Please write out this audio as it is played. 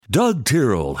Doug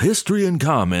Tyrrell History and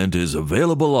Comment is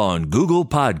available on Google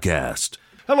Podcast.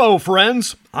 Hello,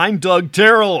 friends. I'm Doug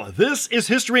Tyrrell. This is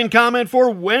History and Comment for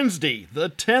Wednesday, the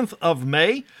 10th of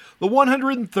May, the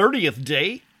 130th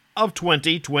day of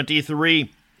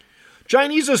 2023.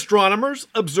 Chinese astronomers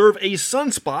observe a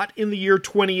sunspot in the year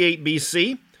 28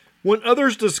 BC. When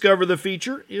others discover the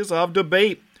feature is of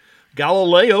debate.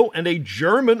 Galileo and a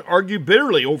German argue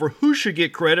bitterly over who should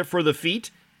get credit for the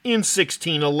feat in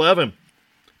 1611.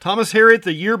 Thomas Harriot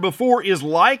the year before is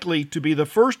likely to be the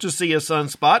first to see a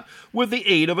sunspot with the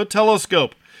aid of a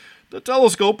telescope. The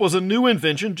telescope was a new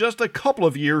invention just a couple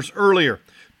of years earlier.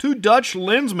 Two Dutch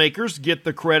lens makers get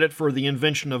the credit for the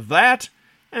invention of that,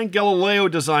 and Galileo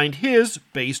designed his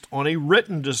based on a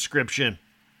written description.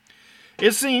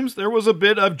 It seems there was a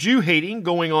bit of Jew-hating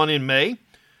going on in May.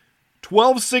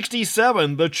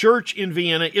 1267, the church in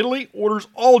Vienna, Italy, orders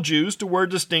all Jews to wear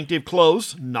distinctive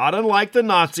clothes, not unlike the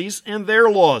Nazis and their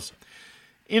laws.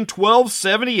 In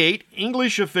 1278,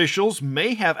 English officials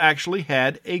may have actually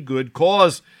had a good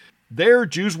cause. There,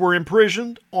 Jews were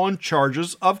imprisoned on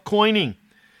charges of coining.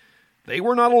 They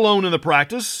were not alone in the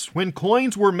practice. When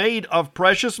coins were made of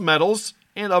precious metals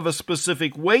and of a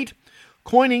specific weight,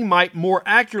 coining might more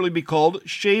accurately be called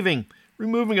shaving,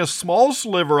 removing a small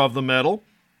sliver of the metal.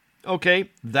 Okay,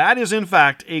 that is in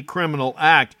fact a criminal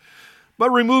act,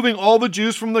 but removing all the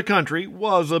Jews from the country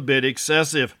was a bit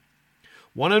excessive.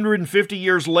 150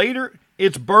 years later,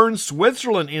 it's Bern,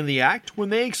 Switzerland in the act when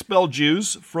they expel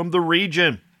Jews from the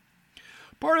region.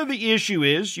 Part of the issue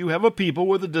is you have a people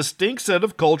with a distinct set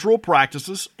of cultural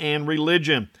practices and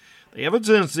religion. They have a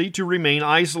tendency to remain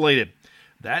isolated.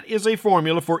 That is a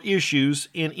formula for issues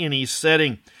in any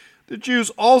setting. The Jews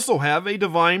also have a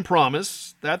divine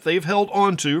promise that they've held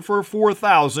onto for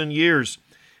 4,000 years.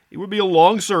 It would be a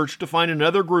long search to find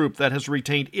another group that has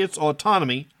retained its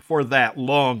autonomy for that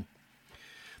long.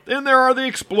 Then there are the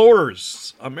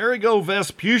explorers. Amerigo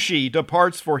Vespucci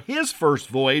departs for his first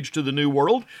voyage to the New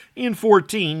World in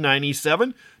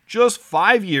 1497, just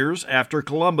 5 years after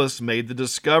Columbus made the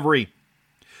discovery.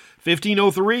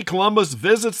 1503, Columbus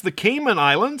visits the Cayman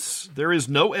Islands. There is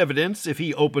no evidence if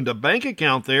he opened a bank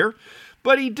account there,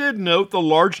 but he did note the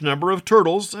large number of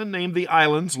turtles and named the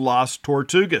islands Las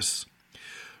Tortugas.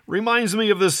 Reminds me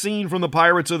of the scene from the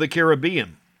Pirates of the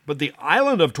Caribbean, but the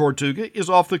island of Tortuga is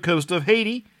off the coast of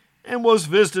Haiti and was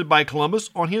visited by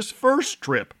Columbus on his first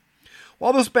trip.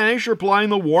 While the Spanish are plying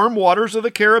the warm waters of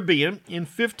the Caribbean, in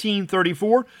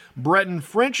 1534, Breton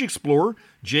French explorer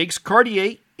Jacques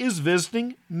Cartier is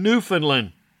visiting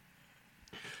Newfoundland.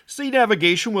 Sea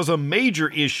navigation was a major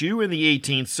issue in the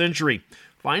 18th century.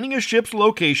 Finding a ship's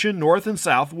location north and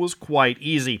south was quite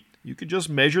easy. You could just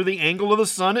measure the angle of the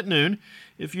sun at noon.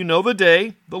 If you know the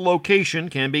day, the location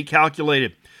can be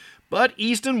calculated. But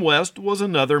east and west was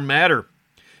another matter.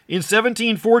 In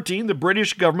 1714, the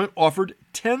British government offered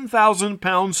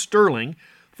 £10,000 sterling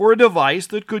for a device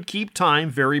that could keep time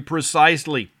very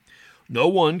precisely. No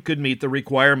one could meet the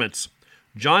requirements.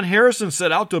 John Harrison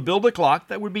set out to build a clock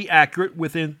that would be accurate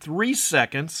within 3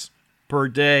 seconds per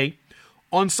day.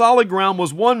 On solid ground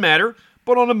was one matter,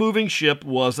 but on a moving ship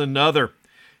was another.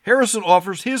 Harrison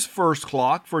offers his first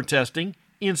clock for testing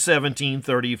in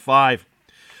 1735.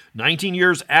 19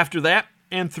 years after that,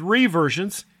 and 3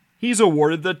 versions, he's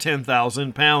awarded the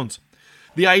 £10,000.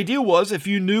 The idea was if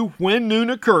you knew when noon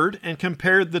occurred and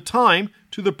compared the time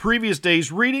to the previous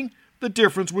day's reading, the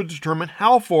difference would determine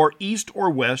how far east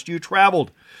or west you traveled.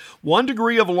 1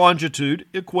 degree of longitude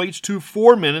equates to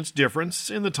 4 minutes difference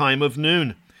in the time of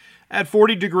noon. At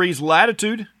 40 degrees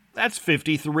latitude, that's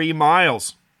 53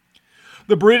 miles.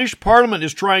 The British Parliament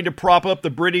is trying to prop up the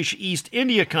British East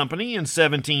India Company in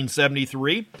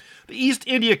 1773. The East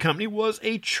India Company was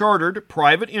a chartered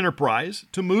private enterprise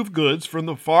to move goods from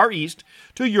the Far East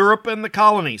to Europe and the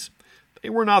colonies.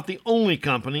 They were not the only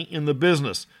company in the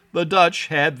business. The Dutch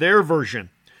had their version.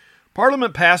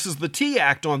 Parliament passes the Tea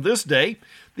Act on this day.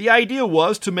 The idea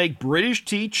was to make British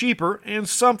tea cheaper and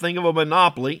something of a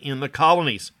monopoly in the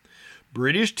colonies.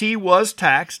 British tea was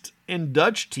taxed and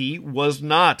Dutch tea was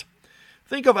not.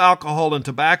 Think of alcohol and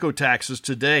tobacco taxes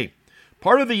today.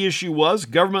 Part of the issue was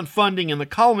government funding in the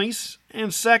colonies,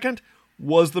 and second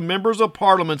was the members of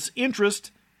Parliament's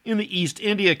interest in the East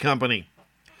India Company.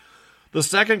 The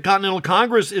Second Continental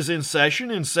Congress is in session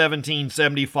in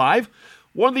 1775.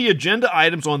 One of the agenda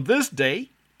items on this day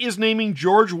is naming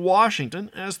George Washington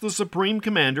as the Supreme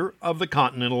Commander of the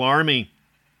Continental Army.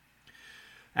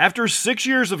 After 6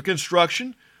 years of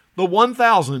construction, the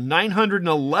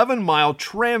 1,911-mile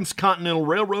Transcontinental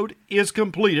Railroad is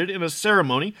completed in a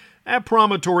ceremony at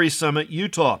Promontory Summit,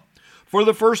 Utah. For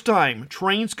the first time,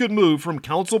 trains could move from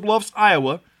Council Bluffs,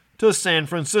 Iowa to San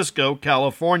Francisco,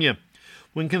 California.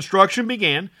 When construction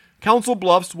began, Council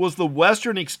Bluffs was the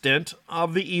western extent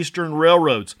of the eastern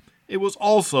railroads. It was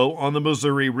also on the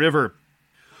Missouri River.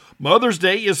 Mother's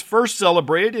Day is first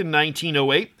celebrated in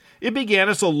 1908. It began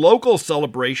as a local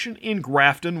celebration in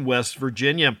Grafton, West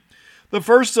Virginia. The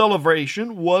first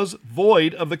celebration was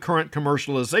void of the current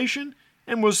commercialization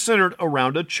and was centered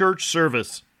around a church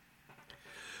service.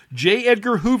 J.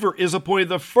 Edgar Hoover is appointed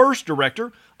the first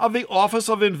director of the Office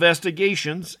of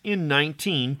Investigations in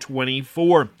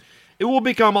 1924. It will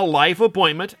become a life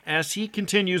appointment as he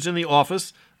continues in the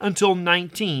office until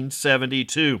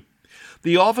 1972.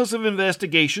 The Office of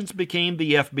Investigations became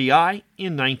the FBI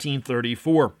in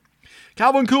 1934.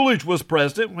 Calvin Coolidge was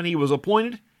president when he was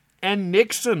appointed, and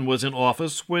Nixon was in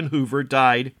office when Hoover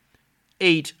died.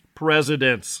 8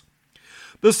 presidents.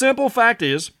 The simple fact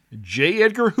is, J.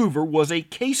 Edgar Hoover was a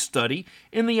case study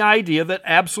in the idea that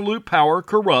absolute power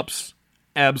corrupts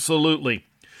absolutely.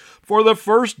 For the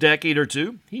first decade or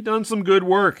two, he done some good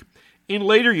work. In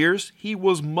later years, he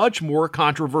was much more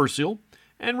controversial,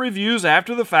 and reviews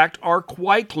after the fact are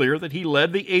quite clear that he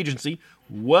led the agency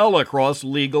well across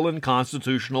legal and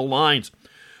constitutional lines.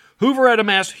 Hoover had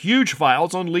amassed huge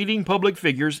files on leading public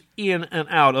figures in and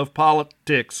out of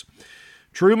politics.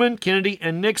 Truman, Kennedy,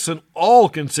 and Nixon all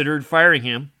considered firing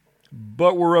him,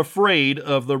 but were afraid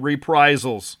of the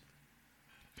reprisals.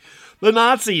 The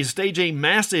Nazis staged a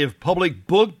massive public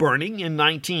book burning in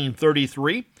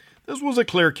 1933. This was a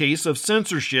clear case of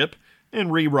censorship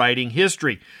and rewriting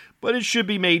history, but it should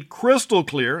be made crystal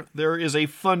clear there is a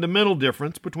fundamental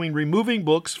difference between removing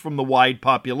books from the wide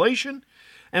population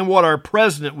and what our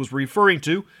president was referring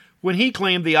to when he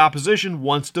claimed the opposition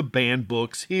wants to ban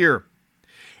books here.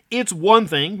 It's one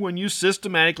thing when you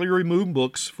systematically remove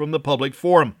books from the public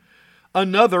forum.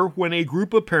 Another when a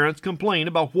group of parents complain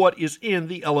about what is in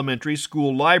the elementary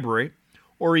school library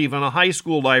or even a high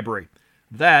school library.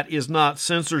 That is not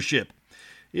censorship.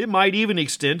 It might even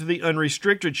extend to the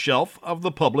unrestricted shelf of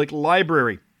the public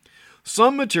library.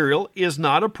 Some material is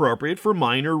not appropriate for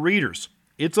minor readers.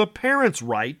 It's a parent's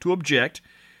right to object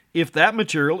if that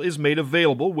material is made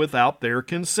available without their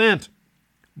consent.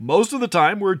 Most of the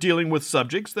time, we're dealing with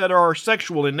subjects that are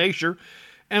sexual in nature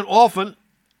and often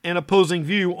an opposing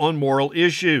view on moral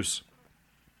issues.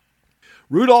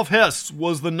 Rudolf Hess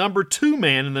was the number 2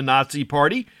 man in the Nazi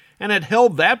Party and had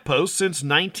held that post since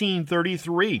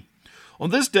 1933.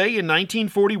 On this day in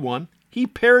 1941, he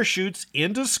parachutes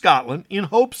into Scotland in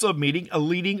hopes of meeting a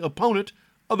leading opponent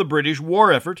of the British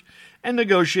war effort and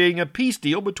negotiating a peace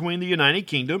deal between the United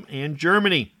Kingdom and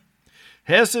Germany.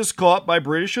 Hess is caught by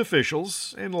British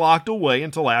officials and locked away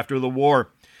until after the war.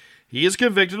 He is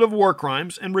convicted of war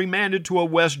crimes and remanded to a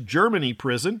West Germany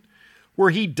prison, where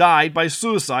he died by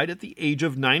suicide at the age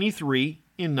of 93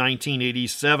 in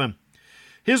 1987.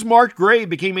 His marked grave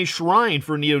became a shrine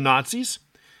for neo-Nazis.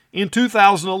 In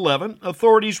 2011,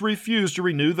 authorities refused to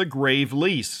renew the grave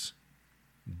lease.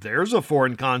 There's a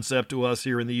foreign concept to us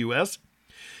here in the U.S.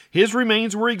 His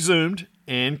remains were exhumed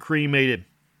and cremated.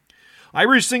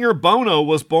 Irish singer Bono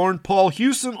was born Paul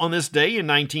Hewson on this day in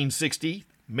 1960,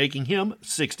 making him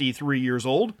 63 years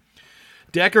old.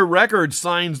 Decca Records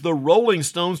signs the Rolling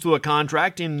Stones to a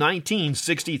contract in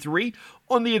 1963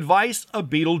 on the advice of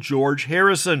Beatle George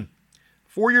Harrison.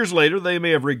 4 years later, they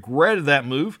may have regretted that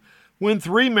move when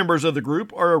 3 members of the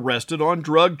group are arrested on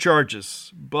drug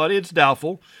charges, but it's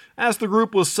doubtful, as the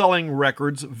group was selling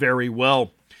records very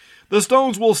well. The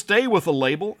Stones will stay with the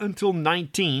label until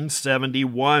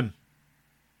 1971.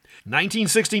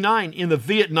 1969, in the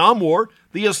Vietnam War,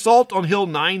 the assault on Hill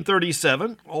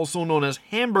 937, also known as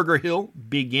Hamburger Hill,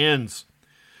 begins.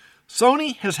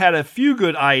 Sony has had a few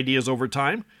good ideas over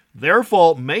time. Their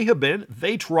fault may have been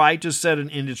they tried to set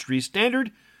an industry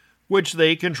standard, which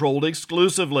they controlled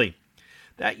exclusively.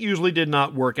 That usually did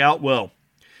not work out well.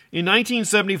 In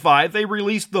 1975, they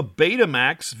released the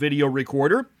Betamax video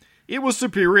recorder. It was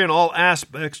superior in all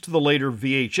aspects to the later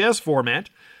VHS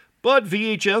format, but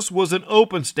VHS was an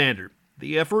open standard.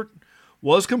 The effort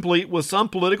was complete with some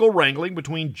political wrangling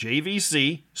between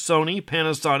JVC, Sony,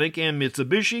 Panasonic, and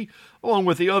Mitsubishi, along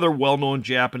with the other well-known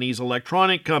Japanese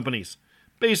electronic companies.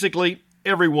 Basically,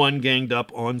 everyone ganged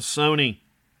up on Sony.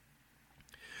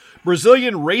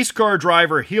 Brazilian race car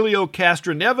driver Helio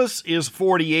Castroneves is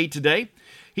 48 today.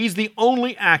 He's the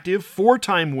only active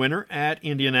 4-time winner at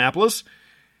Indianapolis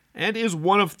and is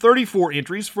one of 34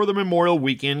 entries for the Memorial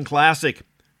Weekend Classic.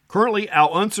 Currently,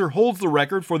 Al Unser holds the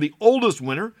record for the oldest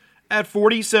winner at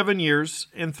 47 years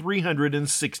and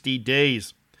 360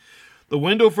 days. The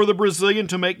window for the Brazilian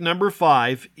to make number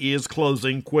 5 is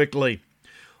closing quickly.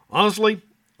 Honestly,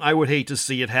 I would hate to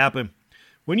see it happen.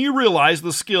 When you realize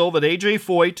the skill that A.J.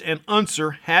 Foyt and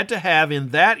Unser had to have in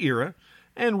that era,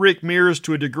 and Rick Mears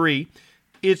to a degree,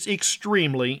 it's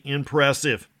extremely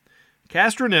impressive.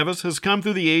 Castroneves has come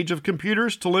through the age of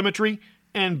computers, telemetry,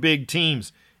 and big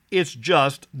teams. It's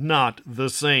just not the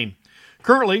same.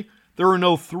 Currently, there are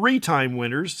no three-time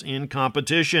winners in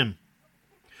competition.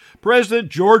 President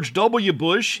George W.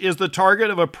 Bush is the target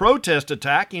of a protest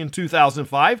attack in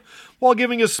 2005 while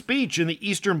giving a speech in the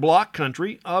Eastern Bloc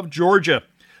country of Georgia.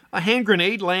 A hand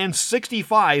grenade lands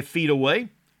 65 feet away.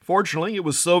 Fortunately, it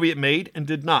was Soviet-made and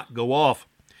did not go off.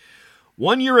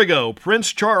 1 year ago,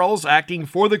 Prince Charles, acting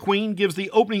for the Queen, gives the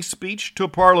opening speech to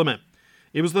Parliament.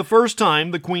 It was the first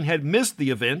time the Queen had missed the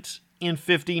event in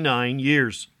 59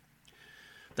 years.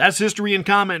 That's History and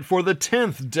Comment for the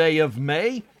 10th day of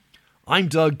May. I'm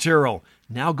Doug Terrell.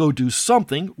 Now go do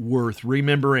something worth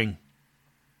remembering.